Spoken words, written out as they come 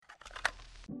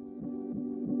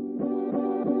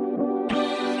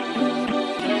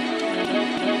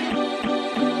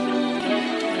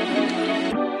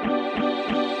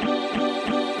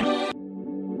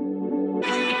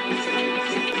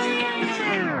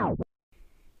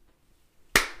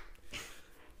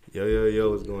Yo, yo, yo,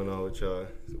 what's going on with y'all?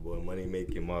 It's your boy Money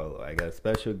Making Marlo. I got a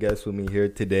special guest with me here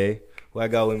today. Who I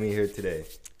got with me here today?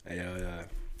 Hey,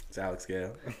 it's Alex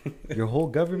Gale. Your whole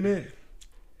government?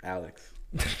 Alex.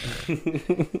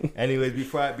 Anyways,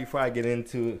 before I get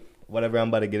into whatever I'm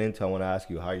about to get into, I want to ask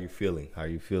you, how are you feeling? How are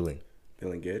you feeling?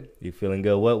 Feeling good? You feeling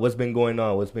good? What's been going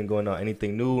on? What's been going on?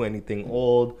 Anything new? Anything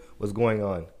old? What's going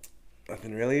on?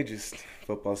 Nothing really, just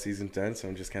football season's done, so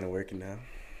I'm just kind of working now.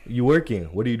 You working?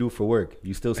 What do you do for work?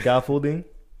 You still scaffolding?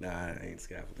 Nah, I ain't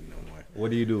scaffolding no more.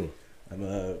 What do you do? I'm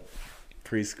a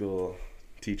preschool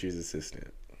teacher's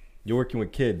assistant. You're working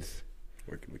with kids.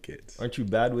 Working with kids. Aren't you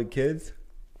bad with kids?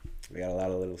 We got a lot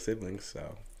of little siblings,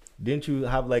 so. Didn't you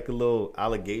have like a little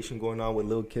allegation going on with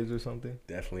little kids or something?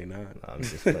 Definitely not. No, I'm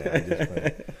just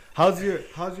playing. How's your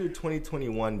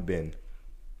 2021 been?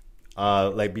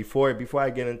 Like before I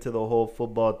get into the whole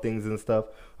football things and stuff,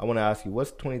 I want to ask you,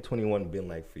 what's 2021 been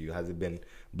like for you? Has it been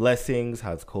blessings?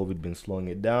 Has COVID been slowing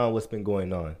it down? What's been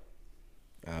going on?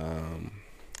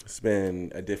 It's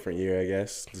been a different year, I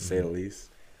guess, to say the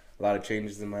least. A lot of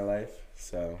changes in my life,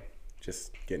 so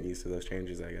just getting used to those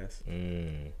changes, I guess.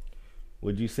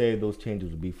 Would you say those changes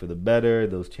would be for the better?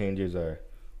 Those changes are,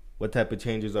 what type of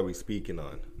changes are we speaking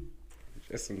on?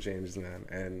 Just some changes, man,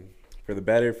 and for the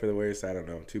better, for the worse, I don't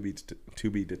know. To be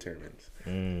determined.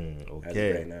 Okay. As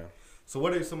of right now. So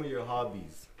what are some of your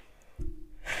hobbies,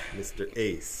 Mr.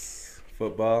 Ace?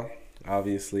 Football,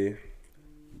 obviously,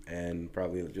 and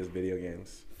probably just video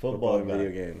games. Football and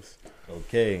video games.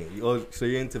 Okay. So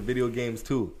you're into video games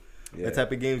too? Yeah. What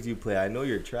type of games do you play? I know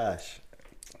you're trash.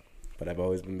 But I've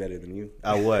always been better than you.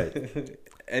 At what?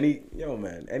 Any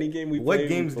game we play. What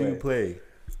games do you play?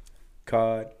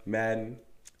 COD, Madden,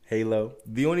 Halo.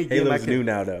 The only game Halo's new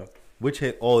now, though. Which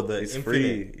hit? Oh, the it's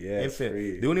Infinite. Free. Yeah, it's Infinite.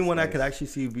 free. The only one nice. I could actually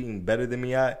see being better than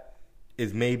me at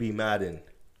is maybe Madden.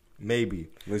 Maybe.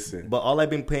 Listen. But all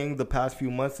I've been playing the past few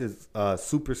months is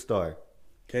Superstar.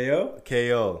 KO?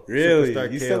 KO. Really?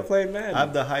 Superstar You KO. still playing Madden? I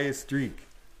have the highest streak.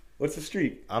 What's the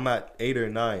streak? I'm at 8 or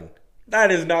 9.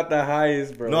 That is not the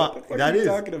highest, bro. No, what the fuck that are you is.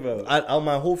 talking about? On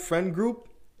my whole friend group,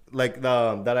 like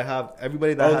that I have,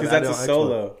 everybody that has because added that's a on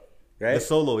solo, right? The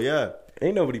solo, yeah.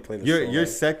 Ain't nobody playing the solo. You're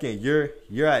second. You're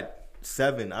at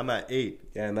 7. I'm at 8.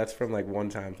 Yeah, and that's from like one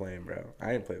time playing, bro.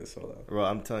 I ain't play the solo. Bro,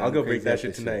 I'm telling you, I'll go crazy break that at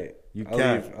shit this tonight. You I'll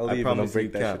can't. leave I and promise I'll break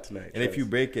you that can't. shit tonight. And if you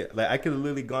break it, like I could have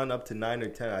literally gone up to 9 or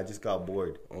 10. I just got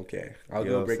bored. Okay, I'll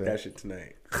You know go break what I'm that shit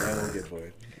tonight. I won't get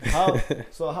bored.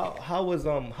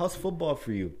 How's football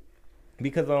for you?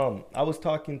 Because I was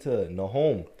talking to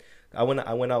Nahom. I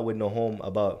went out with Nahom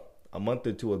about a month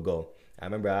or two ago. I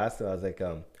remember I asked him, I was like,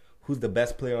 who's the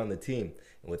best player on the team?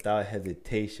 And without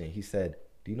hesitation, he said,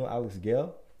 do you know Alex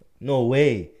Gale? No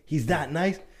way. He's that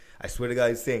nice? I swear to God,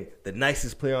 he's saying the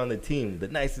nicest player on the team, the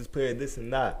nicest player, this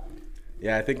and that.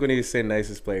 Yeah, I think when he was saying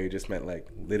nicest player, he just meant like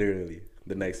literally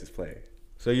the nicest player.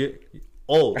 So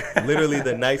literally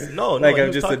the nicest. No, like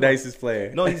I'm just the nicest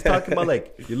player. No, he's talking about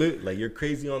like you're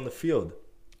crazy on the field.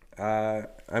 I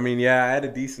mean, yeah, I had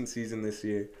a decent season this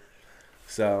year.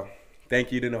 So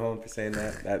thank you to Nahom for saying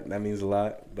that. That means a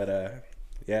lot. But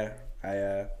yeah,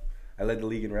 I led the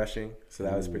league in rushing, so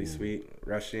that was pretty sweet.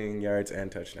 Rushing, yards,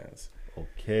 and touchdowns.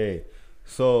 Okay,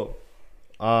 so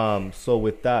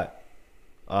with that,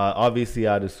 obviously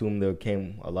I'd assume there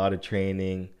came a lot of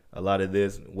training, a lot of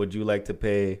this. Would you like to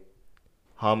pay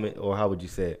homage, or how would you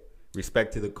say it,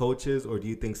 respect to the coaches, or do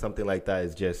you think something like that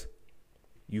is just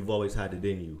you've always had it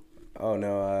in you? Oh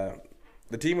no,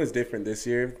 the team was different this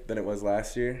year than it was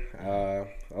last year.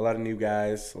 A lot of new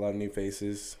guys, a lot of new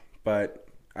faces, but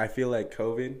I feel like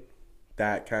COVID,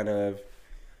 that kind of,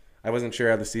 I wasn't sure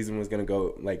how the season was going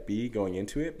to be going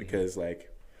into it, because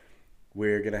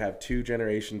we're going to have 2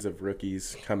 generations of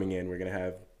rookies coming in. We're going to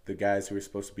have the guys who were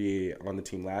supposed to be on the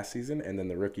team last season, and then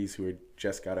the rookies who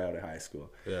just got out of high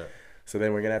school. Yeah. So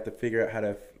then we're going to have to figure out how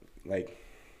to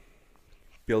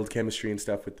build chemistry and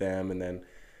stuff with them, and then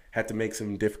had to make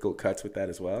some difficult cuts with that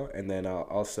as well. And then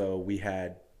also we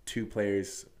had 2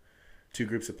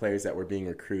 groups of players that were being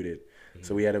recruited.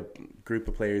 So we had a group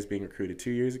of players being recruited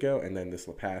 2 years ago, and then this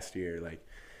past year,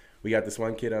 we got this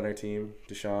one kid on our team,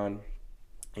 Deshaun.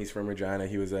 He's from Regina.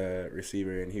 He was a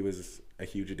receiver, and he was a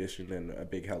huge addition and a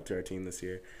big help to our team this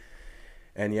year.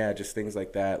 And yeah, just things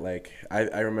like that.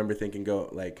 I remember thinking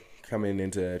coming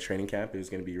into training camp, it was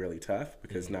going to be really tough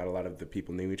because not a lot of the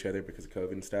people knew each other because of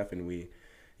COVID and stuff. And we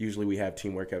usually have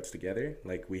team workouts together.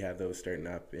 We have those starting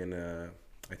up in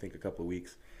I think a couple of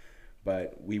weeks.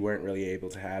 But we weren't really able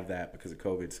to have that because of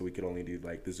COVID, so we could only do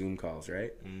the Zoom calls,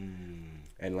 right?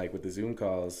 And with the Zoom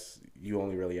calls, you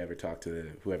only really ever talk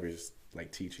to whoever's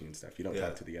teaching and stuff. You don't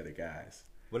talk to the other guys.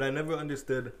 What I never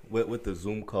understood with the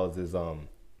Zoom calls is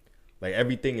like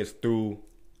everything is through,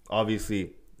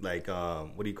 obviously, like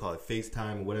what do you call it,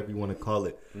 FaceTime or whatever you want to call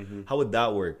it. How would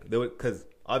that work? Because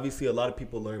obviously a lot of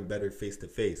people learn better face to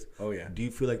face. Oh yeah. Do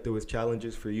you feel like there was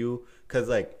challenges for you? Because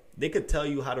like they could tell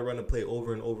you how to run a play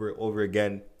over and over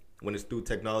again when it's through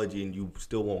technology and you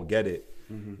still won't get it.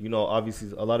 You know,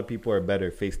 obviously a lot of people are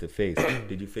better face to face.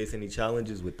 Did you face any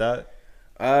challenges with that?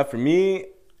 For me,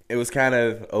 it was kind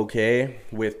of okay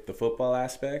with the football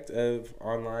aspect of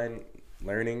online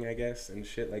learning, I guess, and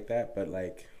shit like that. But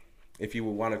like, if you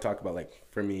want to talk about like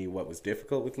for me, what was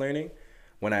difficult with learning,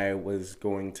 when I was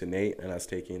going to Nate and I was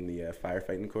taking the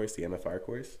firefighting course, the MFR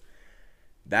course,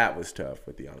 that was tough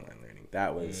with the online learning.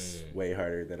 That was way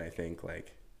harder than I think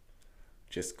like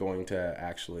just going to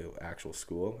actual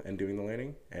school and doing the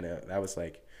learning. And that was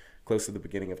like close to the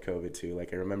beginning of COVID too.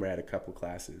 Like I remember I had a couple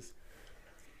classes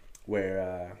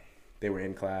where they were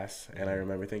in class and I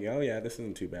remember thinking, oh yeah, this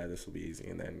isn't too bad, this will be easy.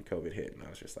 And then COVID hit and I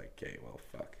was just like, okay, well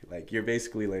fuck. Like you're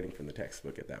basically learning from the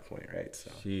textbook at that point, right?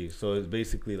 So so it's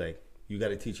basically like you got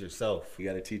to teach yourself. You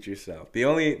got to teach yourself. The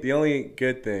only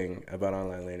good thing about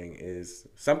online learning is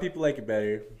some people like it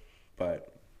better,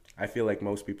 but I feel like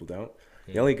most people don't.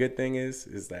 The only good thing is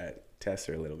that tests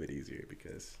are a little bit easier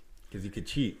because you could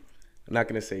cheat. I'm not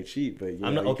gonna say cheat, but you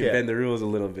can bend the rules a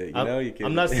little bit. You know, you can.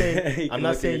 I'm not saying I'm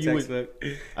not saying you would.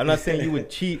 I'm not saying you would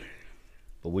cheat,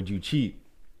 but would you cheat?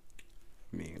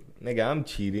 I mean, nigga, I'm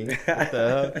cheating. What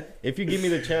the hell? If you give me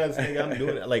the chance, nigga, I'm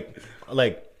doing it.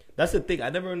 Like that's the thing. I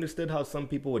never understood how some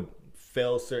people would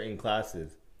fail certain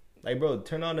classes. Like, bro,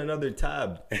 turn on another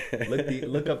tab.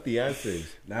 Look up the answers.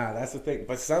 Nah, that's the thing.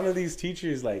 But some of these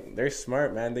teachers, like, they're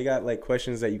smart, man. They got like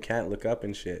questions that you can't look up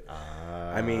and shit.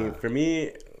 I mean, for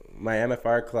me, my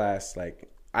MFR class, like,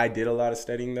 I did a lot of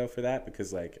studying though for that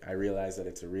because like I realized that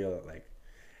it's a real like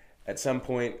at some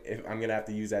point if I'm gonna have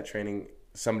to use that training,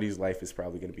 somebody's life is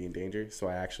probably gonna be in danger. So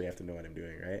I actually have to know what I'm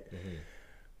doing, right?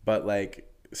 But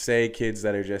like say kids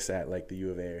that are just at like the U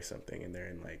of A or something and they're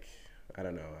in like I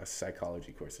don't know, a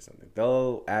psychology course or something.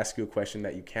 They'll ask you a question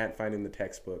that you can't find in the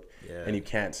textbook and you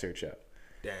can't search up.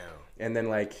 Damn. And then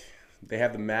like they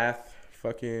have the math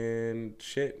fucking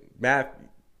shit. Math,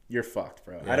 you're fucked,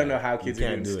 bro. Yeah, I don't know how kids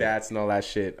are doing stats and all that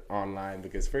shit online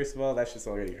because first of all, that's just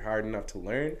already hard enough to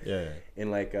learn. Yeah.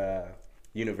 In like a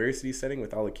university setting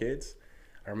with all the kids.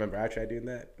 I remember I tried doing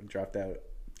that, dropped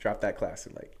that class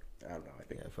in like I don't know. I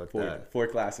think four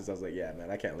classes. I was like, yeah, man,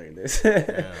 I can't learn this.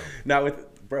 Not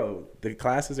with, bro, the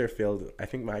classes are filled. I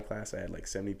think my class, I had like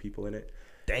 70 people in it.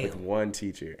 Damn. With one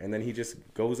teacher. And then he just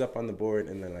goes up on the board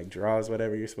and then like draws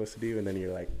whatever you're supposed to do. And then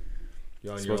you're like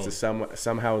supposed to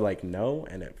somehow like know.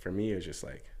 And for me, it was just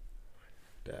like,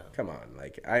 damn. Come on.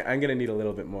 Like, I'm going to need a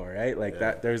little bit more, right? Like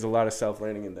that. There's a lot of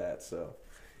self-learning in that. So,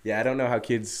 yeah, I don't know how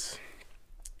kids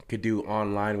could do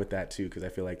online with that too because I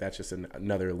feel like that's just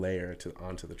another layer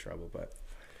onto the trouble, but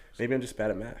maybe I'm just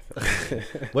bad at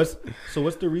math. What's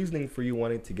the reasoning for you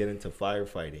wanting to get into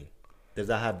firefighting? Does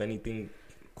that have anything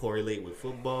correlate with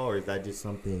football or is that just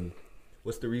something,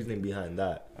 what's the reasoning behind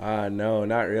that? No,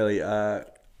 not really.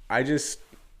 I just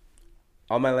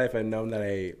all my life I've known that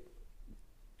I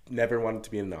never wanted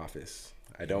to be in an office.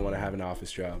 I don't want to have an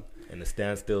office job. And a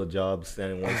standstill job,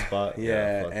 stand in one spot.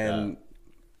 Yeah, and that.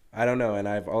 I don't know, and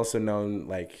I've also known,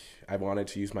 like, I wanted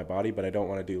to use my body, but I don't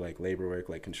want to do, like, labor work,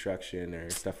 like construction or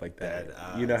stuff like that.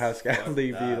 You know how scary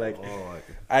be, like,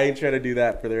 I ain't trying to do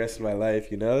that for the rest of my life,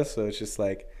 you know? So it's just,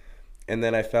 like, and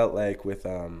then I felt like with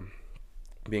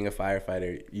being a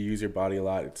firefighter, you use your body a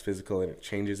lot, it's physical, and it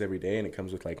changes every day, and it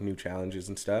comes with, like, new challenges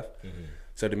and stuff.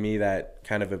 So to me, that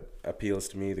kind of appeals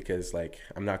to me because, like,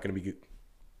 I'm not going to be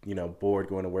you know, bored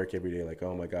going to work every day, like,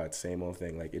 oh my God, same old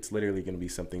thing. Like, it's literally going to be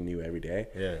something new every day.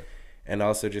 Yeah. And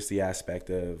also just the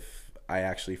aspect of I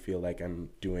actually feel like I'm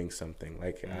doing something.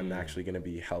 Like, I'm actually going to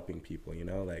be helping people, you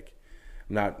know? Like,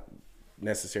 I'm not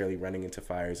necessarily running into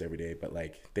fires every day, but,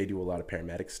 like, they do a lot of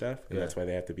paramedic stuff. And that's why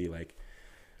they have to be, like,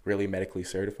 really medically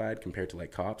certified compared to,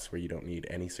 like, cops where you don't need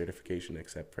any certification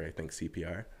except for, I think,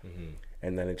 CPR.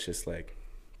 And then it's just, like...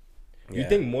 You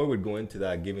think more would go into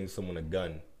that, giving someone a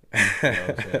gun? You know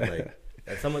what I'm saying?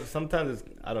 Like, sometimes it's,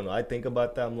 I don't know, I think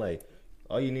about that, I'm like,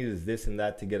 all you need is this and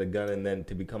that to get a gun, and then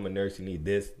to become a nurse you need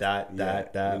this, that.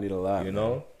 You need a lot, you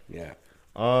know? Yeah.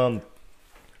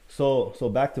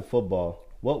 So back to football.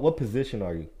 What position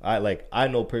are you? I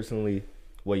know personally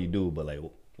what you do, but like,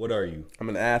 what are you? I'm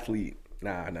an athlete.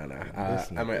 Nah.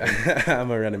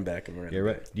 I'm a running back.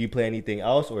 Right. Do you play anything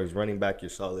else, or is running back your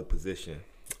solid position?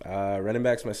 Running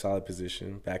back's my solid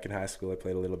position. Back in high school, I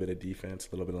played a little bit of defense,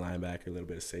 a little bit of linebacker, a little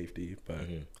bit of safety, but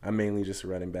I'm mainly just a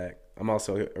running back. I'm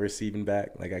also a receiving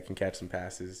back. Like, I can catch some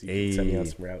passes. You can send me on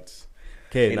some routes.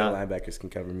 Okay, no linebackers can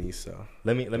cover me. So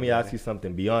let me ask you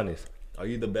something. Be honest. Are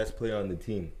you the best player on the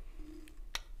team?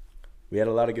 We had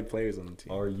a lot of good players on the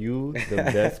team. Are you the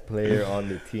best player on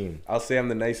the team? I'll say I'm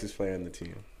the nicest player on the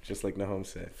team, just like Nahom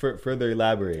said. Further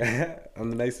elaborate. I'm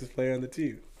the nicest player on the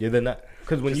team. You're the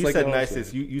because when just you like said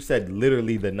nicest, you said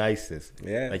literally the nicest.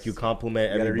 Yeah. Like, you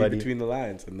compliment everybody. You gotta read between the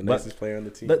lines. I'm the nicest player on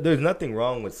the team. There's nothing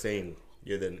wrong with saying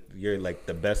you're like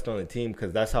the best on the team,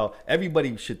 because that's how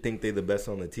everybody should think they're the best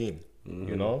on the team.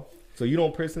 You know? So you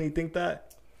don't personally think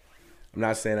that? I'm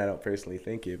not saying I don't personally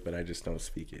think it, but I just don't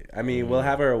speak it. I mean, we'll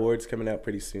have our awards coming out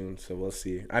pretty soon, so we'll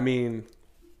see. I mean,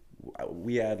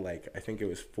 we had I think it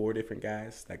was 4 different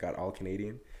guys that got all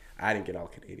Canadian. I didn't get all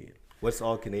Canadian. What's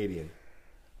all Canadian?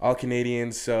 All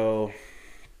Canadian, so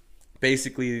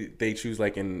basically they choose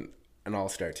an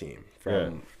all-star team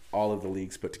from all of the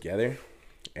leagues put together.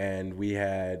 And we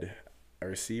had a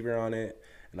receiver on it,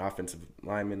 an offensive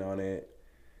lineman on it,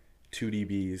 2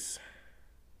 DBs,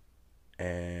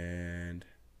 and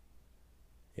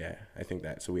yeah, I think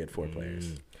that. So we had 4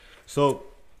 players. So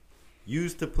you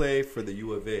used to play for the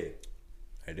U of A.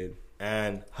 I did.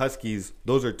 And Huskies,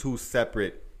 those are 2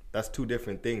 separate, that's 2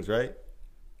 different things, right?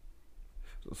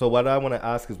 So what I want to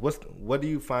ask is, what do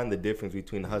you find the difference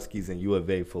between Huskies and U of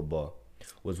A football?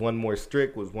 Was one more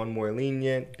strict? Was one more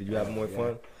lenient? Did you have more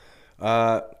fun?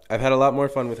 I've had a lot more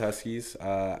fun with Huskies.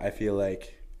 I feel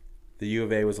like the U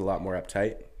of A was a lot more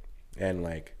uptight, and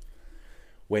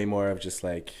way more of just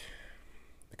the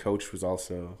coach was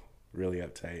also really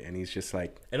uptight, and he's just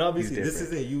and obviously this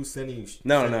isn't you sending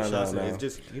no. It's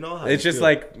just, you know how it's just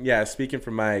feel. Speaking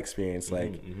from my experience,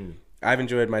 I've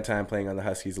enjoyed my time playing on the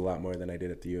Huskies a lot more than I did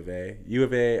at the U of A. U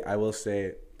of A, I will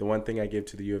say, the one thing I give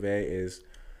to the U of A is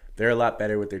they're a lot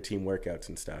better with their team workouts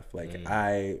and stuff.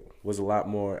 I was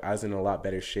in a lot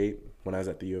better shape when I was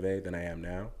at the U of A than I am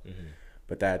now.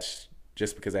 But that's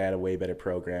just because I had a way better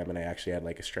program, and I actually had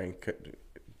a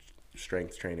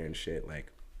strength trainer and shit,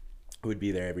 who would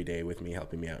be there every day with me,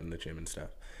 helping me out in the gym and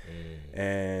stuff.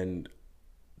 And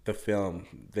the film,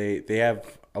 they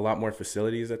have a lot more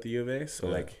facilities at the U of A,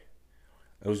 so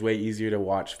it was way easier to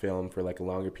watch film for a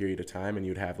longer period of time, and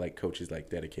you'd have coaches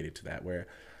dedicated to that. Where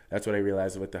that's what I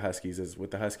realized with the Huskies is,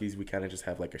 with the Huskies we kind of just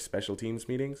have our special teams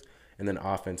meetings and then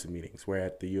offensive meetings. Where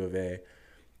at the U of A,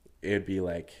 it'd be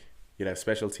you'd have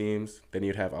special teams, then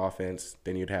you'd have offense,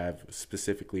 then you'd have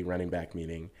specifically running back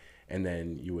meeting, and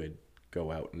then you would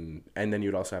go out and then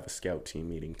you'd also have a scout team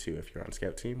meeting too if you're on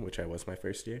scout team, which I was my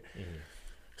first year.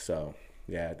 So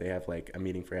yeah, they have a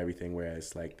meeting for everything,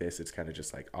 whereas this, it's kind of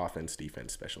just offense,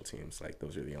 defense, special teams.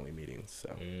 Those are the only meetings.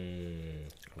 So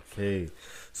okay,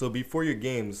 so before your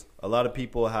games, a lot of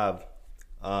people have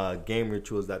game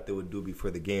rituals that they would do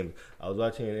before the game. I was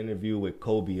watching an interview with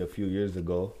Kobe a few years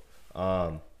ago.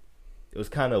 It was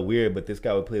kind of weird, but this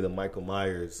guy would play the Michael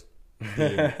Myers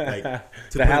theme,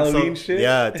 the Halloween shit.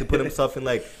 Yeah, to put himself in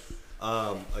a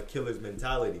killer's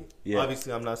mentality. Yeah.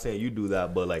 Obviously, I'm not saying you do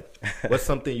that, but what's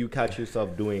something you catch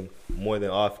yourself doing more than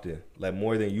often,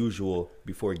 more than usual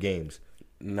before games?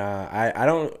 Nah,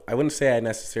 I wouldn't say I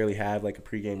necessarily have a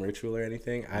pregame ritual or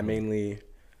anything. I mainly,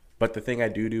 but the thing I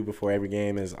do before every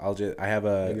game is I have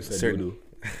a certain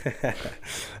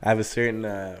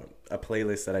a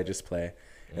playlist that I just play,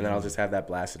 and then I'll just have that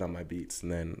blasted on my beats,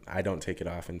 and then I don't take it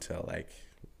off until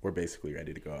we're basically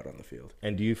ready to go out on the field.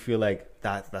 And do you feel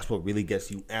that's what really gets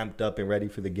you amped up and ready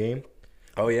for the game?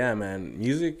 Oh yeah, man.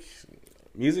 Music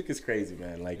is crazy,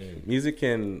 man. Music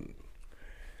can.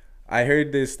 I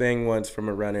heard this thing once from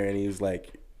a runner, and he was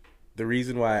the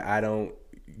reason why I don't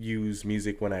use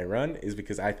music when I run is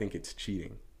because I think it's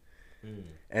cheating.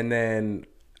 And then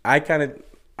I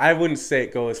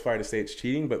wouldn't go as far to say it's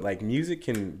cheating, but music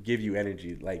can give you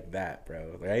energy like that,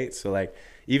 bro. Right? So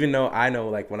even though I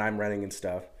know when I'm running and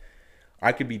stuff,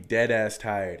 I could be dead ass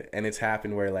tired, and it's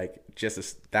happened where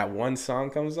that one song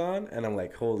comes on, and I'm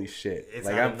holy shit,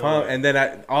 I'm pumped, and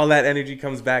then all that energy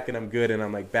comes back, and I'm good, and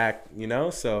I'm back,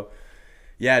 So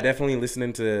yeah, definitely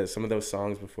listening to some of those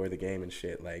songs before the game and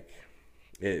shit,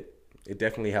 it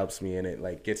definitely helps me, and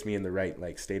it gets me in the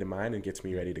right state of mind and gets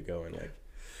me ready to go and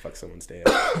fuck someone's day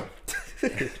up.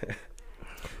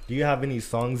 Do you have any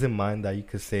songs in mind that you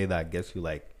could say that gets you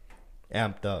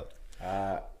amped up?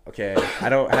 Okay, I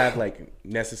don't have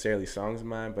necessarily songs in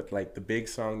mind, but the big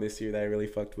song this year that I really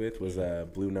fucked with was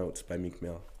Blue Notes by Meek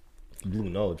Mill. Blue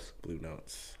Notes.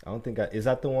 I don't think is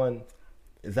that the one?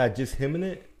 Is that just him in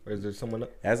it, or is there someone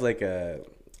else? It has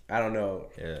I don't know.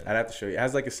 Yeah. I'd have to show you. It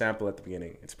has like a sample at the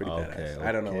beginning. It's pretty Okay, badass.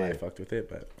 I don't know why I okay. fucked with it,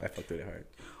 but I fucked with it hard.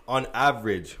 On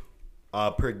average,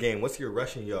 per game, what's your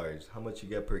rushing yards? How much you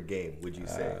get per game, would you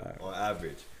say, on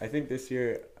average? I think this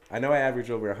year, I know I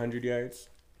averaged over 100 yards.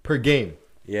 Per game?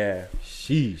 Yeah.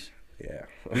 Sheesh. Yeah.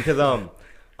 Because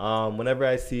whenever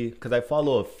I see, because I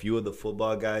follow a few of the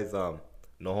football guys,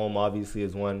 Nahom obviously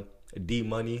is one. D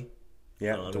Money.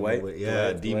 Yeah,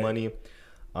 Dwight. D Money.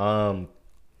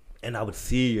 And I would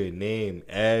see your name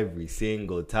every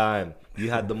single time.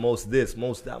 You had the most this,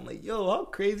 most that. I'm like, yo, how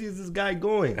crazy is this guy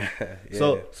going?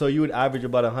 Yeah. So you would average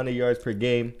about 100 yards per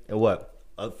game, and what?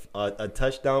 A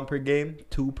touchdown per game,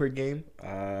 2 per game?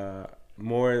 A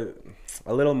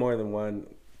little more than one,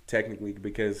 technically,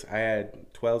 because I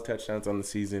had 12 touchdowns on the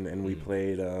season, and we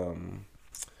played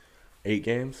 8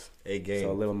 games. 8 games.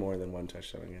 So a little more than one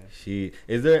touchdown, yeah.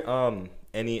 Is there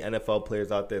any NFL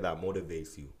players out there that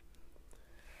motivates you?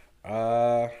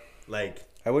 Like,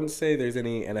 I wouldn't say there's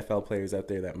any NFL players out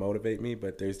there that motivate me,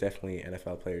 but there's definitely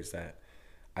NFL players that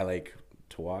I like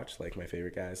to watch, like my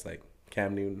favorite guys, like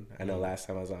Cam Newton. I know last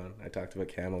time I was on, I talked about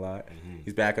Cam a lot.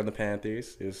 He's back on the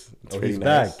Panthers. It's pretty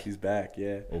nice. Back. He's back,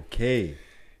 yeah. Okay.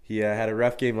 He had a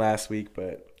rough game last week,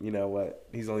 but you know what?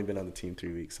 He's only been on the team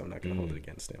 3 weeks, so I'm not going to hold it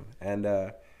against him. And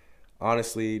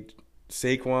honestly,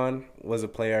 Saquon was a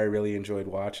player I really enjoyed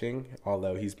watching,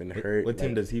 although he's been hurt. What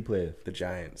team does he play? The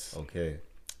Giants. Okay.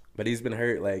 But he's been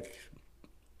hurt, like,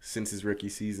 since his rookie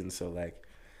season, so, like,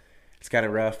 it's kind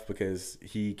of rough because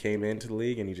he came into the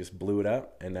league and he just blew it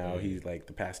up, and now he's, like,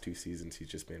 the past 2 seasons he's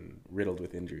just been riddled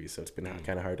with injuries, so it's been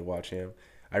kind of hard to watch him.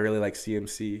 I really like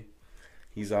CMC.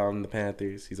 He's on the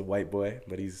Panthers. He's a white boy,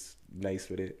 but he's nice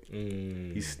with it.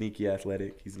 He's sneaky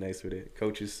athletic. He's nice with it.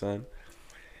 Coach's son.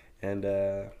 And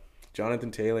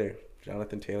Jonathan Taylor.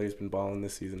 Jonathan Taylor's been balling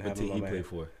this season. What did he play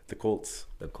for? The Colts.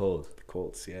 The Colts. The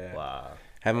Colts, yeah. Wow.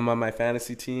 Have him on my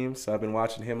fantasy team, so I've been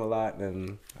watching him a lot,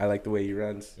 and I like the way he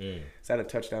runs. He's had a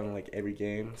touchdown in, like, every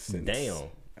game since,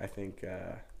 I think,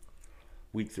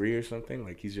 week 3 or something.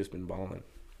 Like, he's just been balling.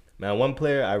 Man, one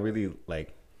player I really,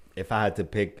 like, if I had to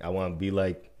pick, I want to be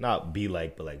like, not be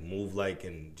like, but, like, move like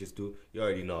and just do, you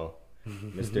already know.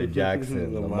 Mr.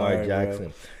 Jackson, Lamar Jackson,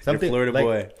 bro. something Florida like,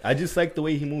 boy. I just like the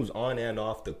way he moves on and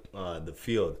off the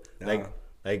field. I'm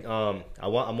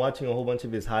watching a whole bunch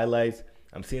of his highlights.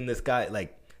 I'm seeing this guy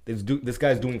like this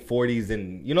guy's doing 40s,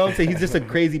 and you know what I'm saying. He's just a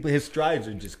crazy. His strides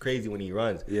are just crazy when he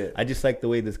runs. Yeah, I just like the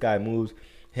way this guy moves.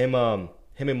 Him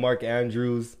and Mark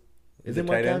Andrews. Is it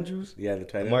Mark Andrews? Yeah, the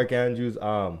tight end. Mark Andrews.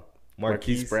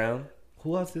 Marquise Brown.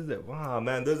 Who else is it? Wow,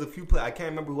 man, there's a few players. I can't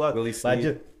remember who else. Willie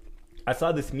Snead. I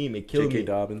saw this meme. It killed me. J.K.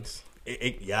 Dobbins.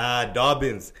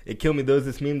 Dobbins. It killed me. There was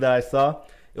this meme that I saw.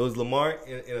 It was Lamar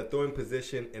in a throwing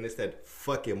position, and it said,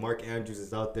 "Fuck it, Mark Andrews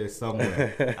is out there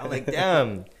somewhere." I'm like,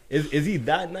 damn, is he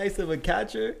that nice of a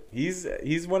catcher? He's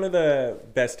one of the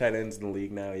best tight ends in the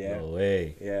league now. Yeah. No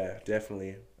way. Yeah,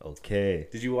 definitely. Okay.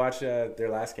 Did you watch their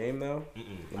last game though?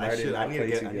 I should. I need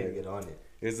to get on it.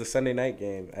 It was the Sunday night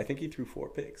game. I think he threw 4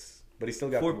 picks, but he still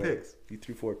got 4 picks. He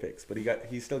threw 4 picks, but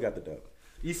he still got the dub.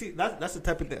 You see, that's the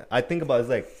type of thing I think about. Is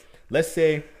like, let's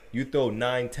say you throw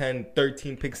 9, 10,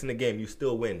 13 picks in the game, you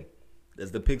still win. Does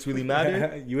the picks really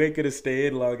matter? You ain't gonna stay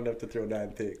in long enough to throw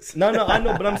 9 picks. No, I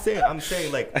know, but I'm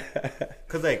saying like,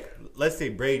 cause like, let's say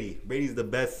Brady's the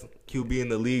best QB in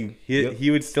the league. He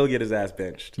would still get his ass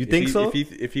benched. You think so?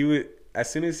 If he would,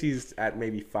 as soon as he's at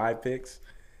maybe 5 picks,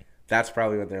 that's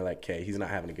probably when they're like, okay, he's not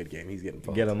having a good game. He's getting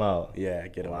pulled. Get him out. Yeah,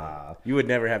 get him out. You would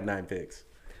never have 9 picks.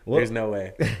 There's no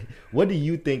way. What do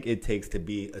you think it takes to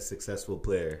be a successful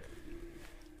player?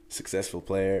 Successful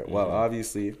player. Well,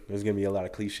 obviously, there's going to be a lot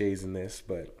of cliches in this,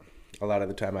 but a lot of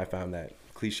the time I found that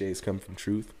cliches come from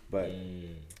truth. But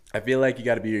I feel like you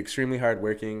got to be extremely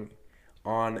hardworking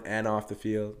on and off the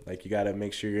field. Like, you got to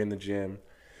make sure you're in the gym,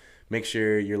 make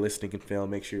sure you're listening to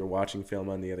film, make sure you're watching film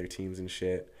on the other teams and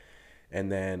shit.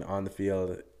 And then on the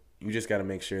field, you just got to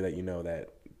make sure that you know that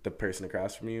the person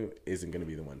across from you isn't going to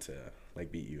be the one to like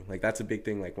beat you. Like, that's a big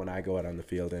thing, like when I go out on the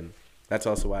field, and that's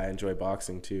also why I enjoy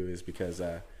boxing too, is because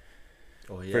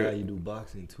you do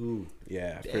boxing too.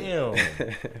 Yeah. Damn.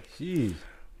 Jeez.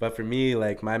 But for me,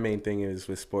 like, my main thing is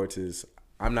with sports is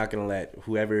I'm not going to let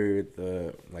whoever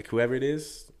it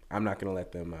is, I'm not going to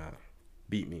let them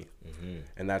beat me.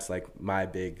 And that's like my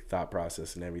big thought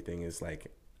process and everything is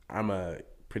like, I'm a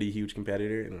pretty huge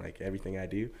competitor in like everything I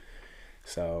do.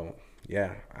 So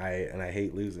yeah, I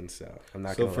hate losing, so I'm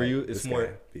not. So for you, it's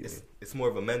more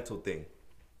of a mental thing.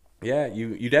 Yeah,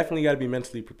 you definitely got to be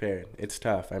mentally prepared. It's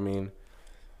tough. I mean,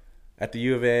 at the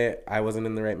U of A, I wasn't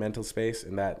in the right mental space,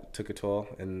 and that took a toll,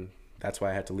 and that's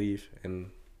why I had to leave. And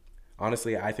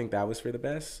honestly, I think that was for the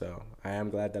best. So I am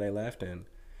glad that I left, and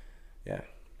yeah.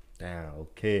 Damn.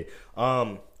 Okay.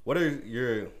 What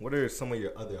are some of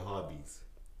your other hobbies?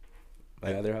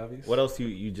 My other hobbies? What else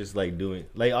you just like doing?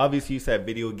 Like obviously you said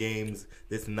video games,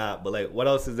 this and that, but like what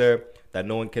else is there that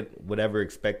no one would ever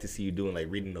expect to see you doing? Like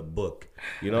reading a book.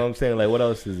 You know what I'm saying? Like what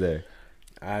else is there?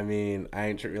 I mean, I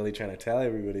ain't really trying to tell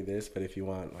everybody this, but if you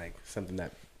want like something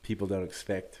that people don't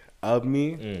expect of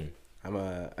me, I'm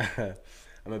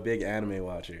a big anime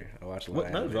watcher. I watch a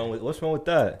lot of anime. What's wrong with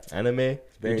that? Anime?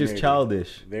 You're just nerdy.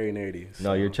 childish. Very nerdy. So.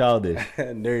 No, you're childish.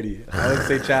 Nerdy. I wouldn't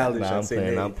say childish. Nah, I'd say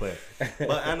nerdy. I'm playing.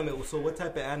 But anime. So what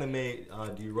type of anime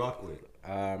do you rock with?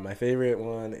 My favorite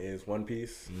one is One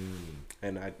Piece,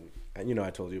 and I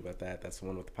told you about that. That's the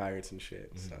one with the pirates and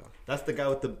shit. So that's the guy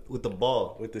with the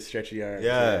ball with the stretchy arms.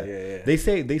 Yeah. They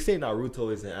say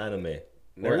Naruto is an anime,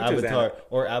 or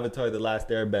Avatar: The Last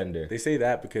Airbender. They say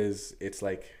that because it's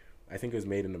like. I think it was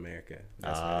made in America.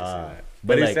 That's why they say that.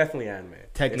 But it's like, definitely anime.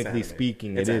 Technically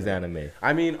speaking, it is anime.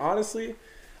 I mean, honestly,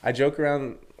 I joke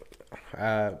around.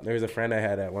 There was a friend I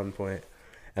had at one point,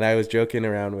 and I was joking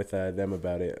around with them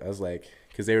about it. I was like,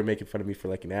 because they were making fun of me for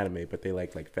like an anime, but they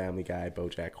like Family Guy,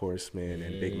 BoJack Horseman,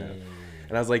 and Big Mouth.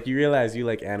 And I was like, you realize you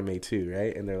like anime too,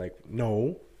 right? And they're like,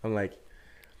 no. I'm like,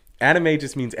 anime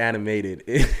just means animated.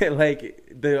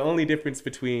 Like the only difference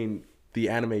between the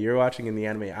anime you're watching and the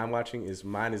anime I'm watching is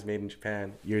mine is made in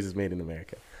Japan, yours is made in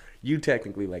America. You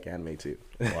technically like anime too.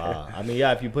 Wow. I mean,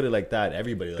 yeah, if you put it like that,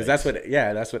 everybody likes. Because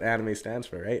that's what anime stands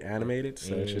for, right? Animated.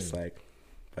 So it's just like,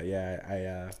 but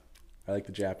yeah, I like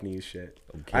the Japanese shit.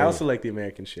 Okay. I also like the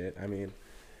American shit. I mean,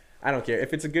 I don't care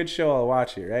if it's a good show, I'll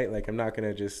watch it, right? Like I'm not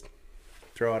gonna just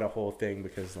throw out a whole thing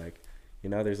because like,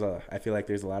 I feel like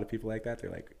there's a lot of people like that.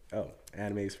 They're like, oh,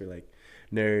 anime's for like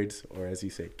nerds, or as you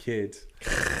say, kids.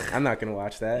 I'm not gonna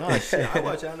watch that. No, shit, I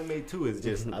watch anime too. It's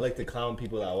just I like to clown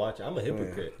people that watch it. I'm a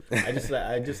hypocrite. I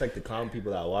just like to clown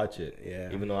people that watch it.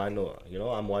 Yeah. Even though I know,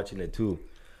 I'm watching it too.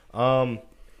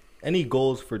 Any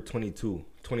goals for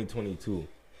 2022?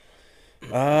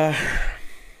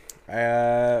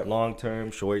 Long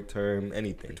term, short term,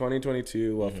 anything. For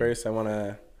 2022. Well, first I want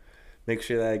to make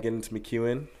sure that I get into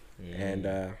McEwen, and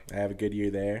I have a good year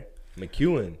there.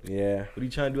 McEwen? Yeah. What are you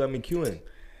trying to do at McEwen?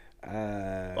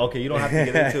 Okay, you don't have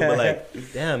to get into it, but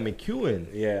like, damn, McEwen.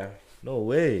 Yeah. No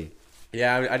way.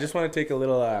 Yeah, I just want to take a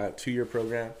little 2-year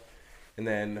program, and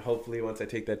then hopefully once I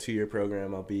take that 2-year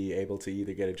program, I'll be able to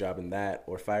either get a job in that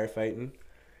or firefighting.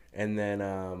 And then,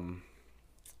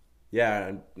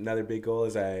 another big goal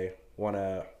is I want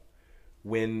to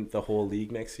win the whole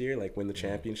league next year, like win the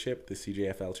championship, the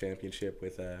CJFL championship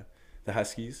with the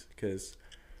Huskies, because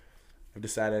I've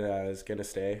decided I was going to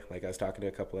stay. Like I was talking to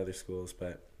a couple other schools,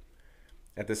 but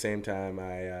at the same time,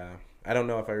 I don't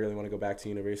know if I really want to go back to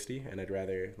university, and I'd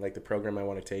rather, like, the program I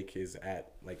want to take is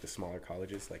at, like, the smaller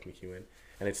colleges, like McEwen,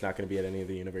 and it's not going to be at any of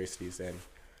the universities. And,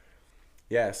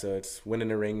 yeah, so it's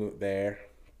winning a ring there,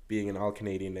 being an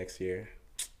All-Canadian next year.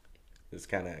 It's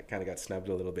kind of got snubbed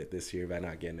a little bit this year by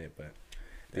not getting it, but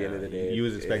at the end of the day, you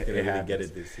was expecting to get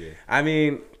it this year. I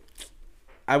mean,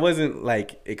 I wasn't,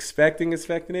 like, expecting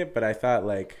it, but I thought,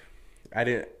 like,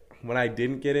 when I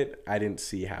didn't get it, I didn't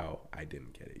see how I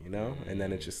didn't get it, And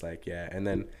then it's just like, yeah. And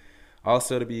then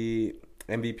also to be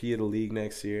MVP of the league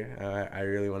next year, I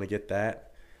really want to get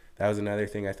that. That was another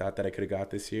thing I thought that I could have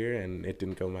got this year, and it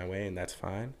didn't go my way, and that's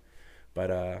fine.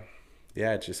 But,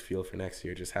 just feel for next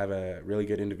year. Just have a really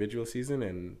good individual season,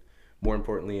 and more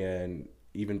importantly, an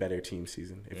even better team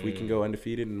season. If we can go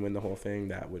undefeated and win the whole thing,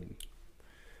 that'd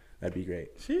be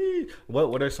great. Gee.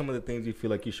 What are some of the things you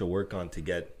feel like you should work on to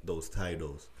get those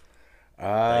titles?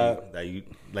 You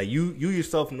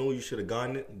yourself know you should have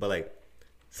gotten it, but like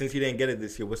since you didn't get it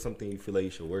this year, what's something you feel like you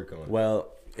should work on? Well,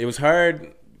 it was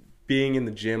hard being in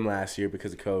the gym last year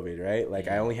because of COVID, right? Like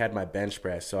I only had my bench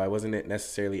press, so I wasn't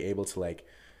necessarily able to like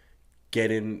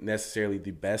get in necessarily the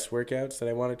best workouts that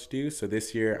I wanted to do. So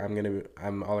this year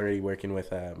I'm already working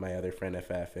with my other friend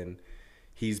FF, and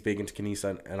he's big into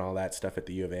kinesis and all that stuff at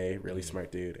the U of A. Really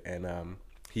smart dude, and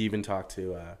he even talked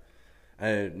to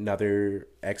another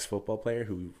ex-football player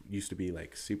who used to be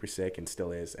like super sick and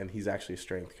still is, and he's actually a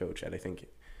strength coach at, I think,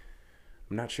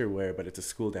 I'm not sure where, but it's a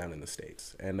school down in the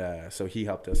States, and so he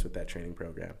helped us with that training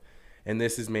program. And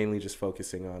this is mainly just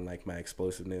focusing on like my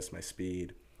explosiveness, my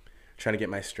speed, trying to get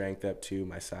my strength up to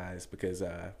my size, because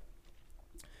yeah,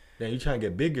 you trying to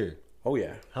get bigger. Oh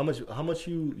yeah. How much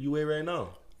you weigh right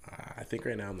now? I think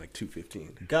right now I'm like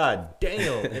 215. God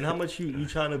damn. And how much you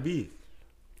trying to be?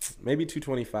 Maybe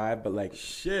 225, but like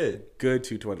shit, good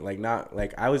 220. Like not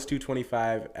like I was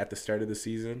 225 at the start of the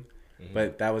season,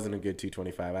 but that wasn't a good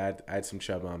 225. I had some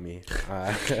chub on me.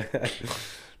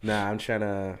 I'm trying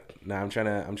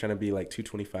to be like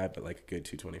 225, but like a good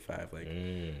 225, like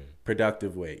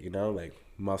productive weight, like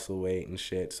muscle weight and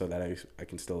shit, so that I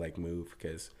can still like move.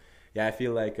 Because yeah, I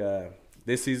feel like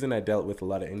this season I dealt with a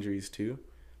lot of injuries too,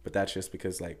 but that's just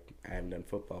because like I haven't done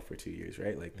football for 2 years,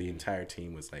 right? Like the entire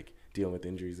team was like dealing with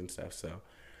injuries and stuff. So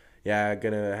yeah, I'm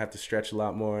gonna have to stretch a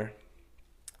lot more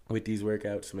with these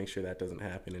workouts to make sure that doesn't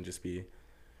happen and just be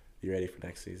ready for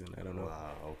next season. I don't know.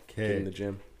 Wow. Okay. Get in the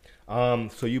gym.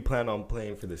 So you plan on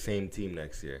playing for the same team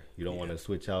next year? You don't want to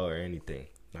switch out or anything?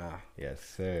 Nah. Yes,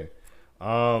 sir.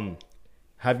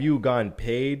 Have you gotten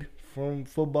paid from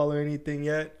football or anything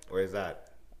yet, or is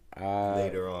that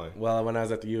later on? Well, when I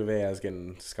was at the U of A, I was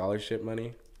getting scholarship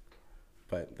money,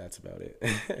 but that's about it.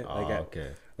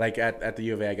 Okay. Like at the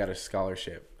U of A, I got a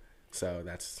scholarship, so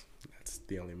that's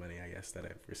the only money I guess that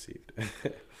I've received.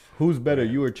 Who's better,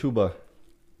 you or Chuba?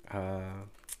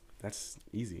 That's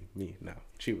easy. Me, no.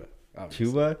 Chuba. Obviously.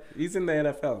 Chuba? He's in the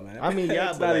NFL, man. I mean, yeah,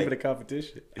 it's but not like, even a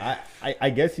competition. I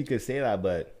guess you could say that,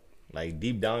 but like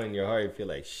deep down in your heart, you feel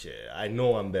like shit. I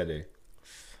know I'm better.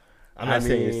 I'm not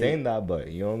saying you're saying that, but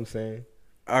you know what I'm saying.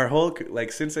 Our whole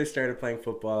like since I started playing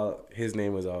football, his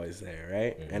name was always there,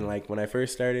 right? Mm-hmm. And like when I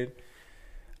first started,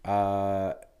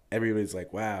 everybody's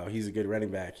like, "Wow, he's a good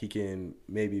running back. He can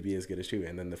maybe be as good as Chuba."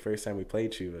 And then the first time we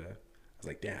played Chuba, I was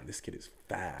like, "Damn, this kid is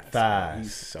fast.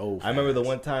 He's so fast." I remember the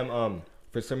one time,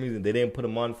 for some reason, they didn't put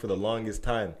him on for the longest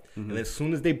time. Mm-hmm. And as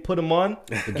soon as they put him on,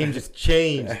 the game just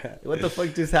changed. What the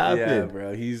fuck just happened? Yeah,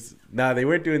 bro. They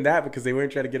weren't doing that because they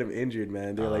weren't trying to get him injured,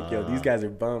 man. They were like, yo, these guys are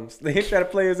bums. They ain't trying to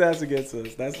play his ass against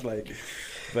us. That's like,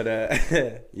 but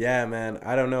yeah, man.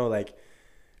 I don't know. Like,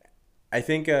 I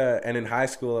think, and in high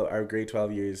school, our grade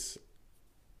 12 years,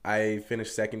 I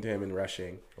finished second to him in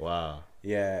rushing. Wow.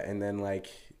 Yeah, and then like,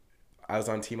 I was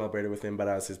on Team Alberta with him, but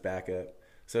I was his backup.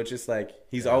 So it's just like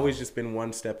he's always just been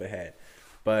one step ahead.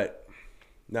 But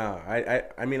no,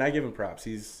 I mean I give him props.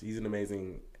 He's an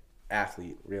amazing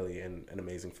athlete, really, and an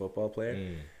amazing football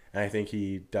player. And I think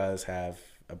he does have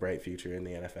a bright future in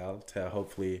the NFL to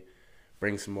hopefully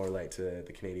bring some more light to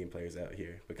the Canadian players out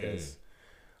here, because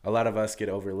a lot of us get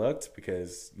overlooked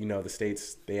because the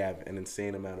States, they have an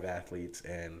insane amount of athletes,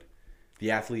 and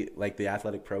the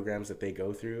athletic programs that they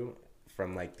go through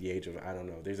from like the age of, I don't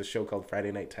know, there's a show called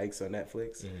Friday Night Tykes on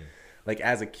Netflix. Like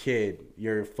as a kid,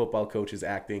 your football coach is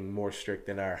acting more strict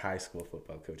than our high school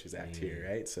football coaches act here,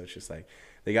 right? So it's just like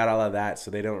they got all of that,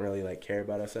 so they don't really like care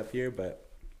about us up here, but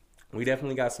we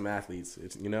definitely got some athletes.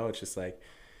 It's it's just like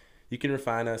you can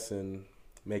refine us and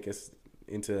make us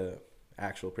into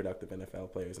actual productive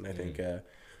NFL players, and I think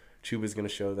Chuba's gonna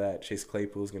show that. Chase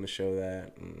Claypool's gonna show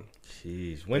that.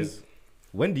 Jeez,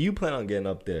 when do you plan on getting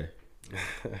up there?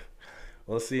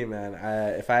 We'll see, man.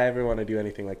 If I ever want to do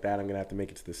anything like that, I'm going to have to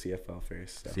make it to the CFL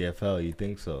first. So. CFL, you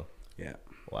think so? Yeah.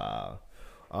 Wow.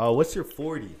 What's your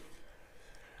 40?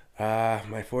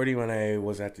 My 40 when I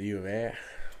was at the U of A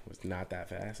was not that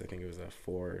fast. I think it was a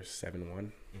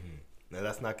 4.71. Now,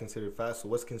 that's not considered fast. So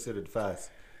what's considered fast?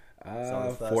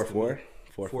 4.4.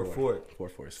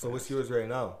 4.4. So what's yours right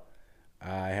now?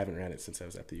 I haven't ran it since I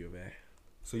was at the U of A.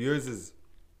 So yours is,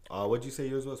 what'd you say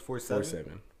yours was? 4.7?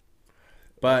 4.7.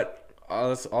 But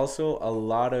also a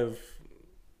lot of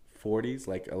 40s,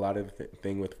 like a lot of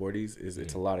thing with 40s is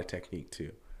it's a lot of technique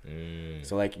too.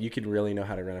 So like you can really know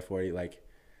how to run a 40. Like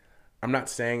I'm not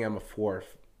saying I'm a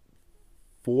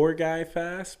 4.4 guy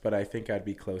fast, but I think I'd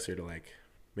be closer to like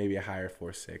maybe a higher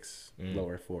 4.6,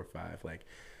 lower 4.5. Like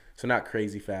so not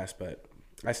crazy fast, but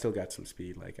I still got some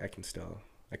speed. Like I can still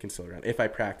run if I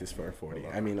practice for a 40.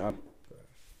 I mean,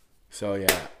 so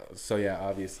yeah,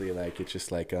 obviously like it's just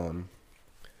like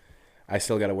I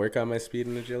still got to work on my speed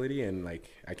and agility, and like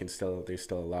there's still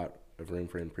a lot of room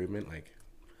for improvement. Like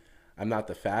I'm not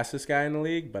the fastest guy in the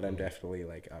league, but I'm definitely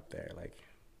like up there. Like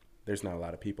there's not a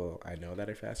lot of people I know that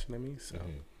are faster than me. So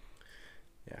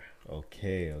yeah.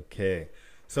 Okay.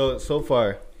 So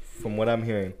far, from what I'm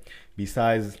hearing,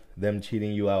 besides them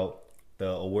cheating you out the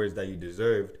awards that you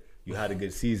deserved, you had a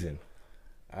good season.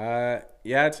 Yeah,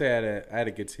 I'd say I had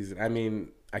a good season. I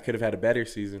mean, I could have had a better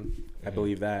season. I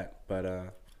believe that,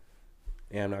 but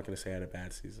yeah, I'm not going to say I had a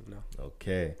bad season, no.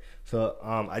 Okay. So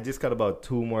I just got about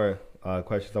 2 more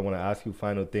questions I want to ask you,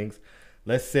 final things.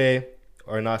 Let's say,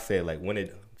 or not say, like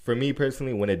for me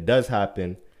personally, when it does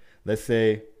happen, let's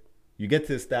say you get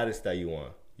to the status that you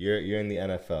want. You're in the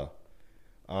NFL.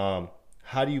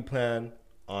 How do you plan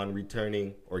on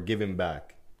returning or giving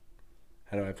back?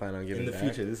 How do I plan on giving back? In the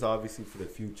future. This is obviously for the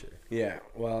future. Yeah,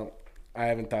 well, I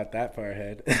haven't thought that far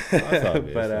ahead. That's all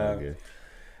good. But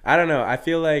I don't know. I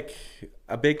feel like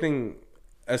a big thing,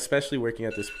 especially working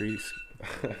at this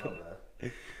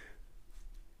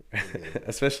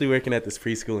especially working at this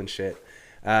preschool and shit.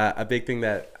 A big thing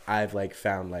that I've like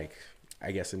found, like,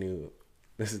 I guess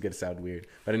this is gonna sound weird,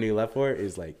 but a new love for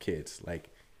is like kids. Like,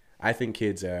 I think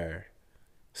kids are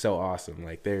so awesome.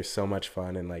 Like, they're so much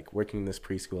fun, and like working in this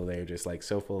preschool, they're just like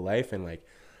so full of life, and like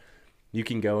you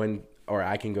can go in, or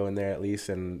I can go in there at least,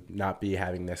 and not be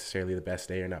having necessarily the best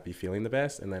day or not be feeling the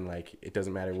best, and then like it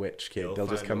doesn't matter which kid, they'll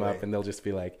just come up and they'll just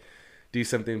be like, do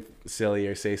something silly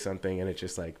or say something, and it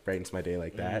just like brightens my day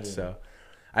like that. So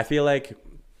I feel like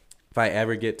if I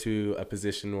ever get to a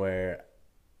position where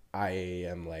I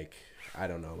am like, I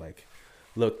don't know, like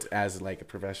looked as like a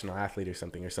professional athlete or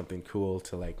something cool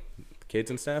to like kids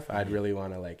and stuff, I'd really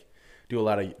want to like do a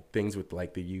lot of things with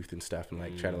like the youth and stuff, and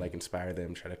like try to like inspire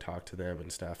them, try to talk to them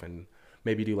and stuff, and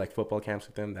maybe do like football camps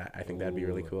with them. That I think that'd be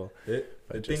really cool. The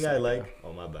thing I like,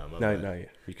 oh my bad,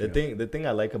 the thing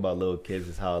I like about little kids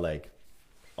is how like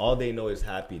all they know is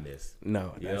happiness.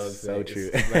 No, that's so true.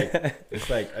 It's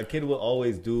like a kid will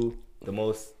always do the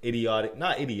most idiotic,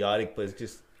 not idiotic, but it's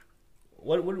just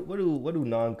what do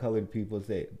non-colored people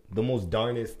say? The most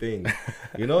darnest thing.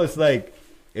 You know, it's like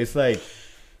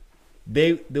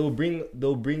they'll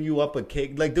bring you up a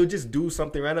cake, like they'll just do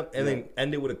something random and then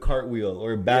end it with a cartwheel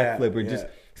or a backflip or just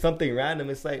something random.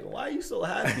 It's like, why are you so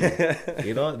happy?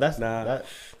 You know, I like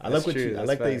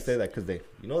that you say that, because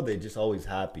they're just always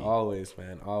happy. Always,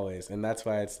 man, always. And that's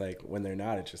why it's like when they're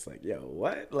not, it's just like, yo,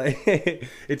 what? Like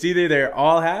it's either they're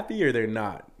all happy or they're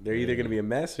not. They're either gonna be a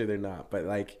mess or they're not. But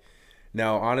like,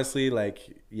 no, honestly,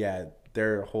 like, yeah,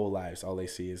 their whole lives, all they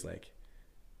see is like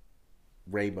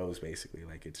rainbows, basically.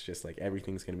 Like, it's just like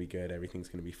everything's gonna be good, everything's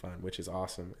gonna be fun, which is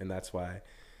awesome. And that's why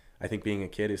I think being a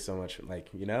kid is so much, like,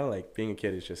 you know, like being a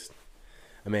kid is just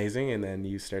amazing. And then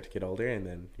you start to get older and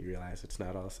then you realize it's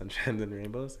not all sunshine and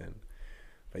rainbows.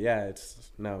 But yeah,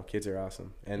 kids are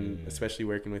awesome. And especially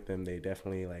working with them, they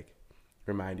definitely like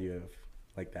remind you of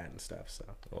like that and stuff. So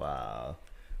wow.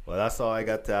 Well, that's all I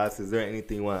got to ask. Is there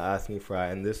anything you want to ask me before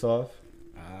I end this off?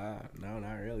 No,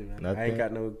 not really, man. Nothing? I ain't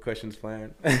got no questions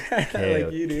planned.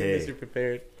 Like you do, Mr.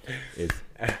 Prepared. It's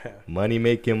Money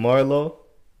Making Marlo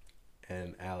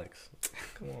and Alex.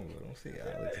 Come on, bro. Don't say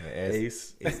Alex, man.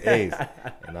 Ace. It's Ace.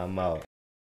 And I'm out.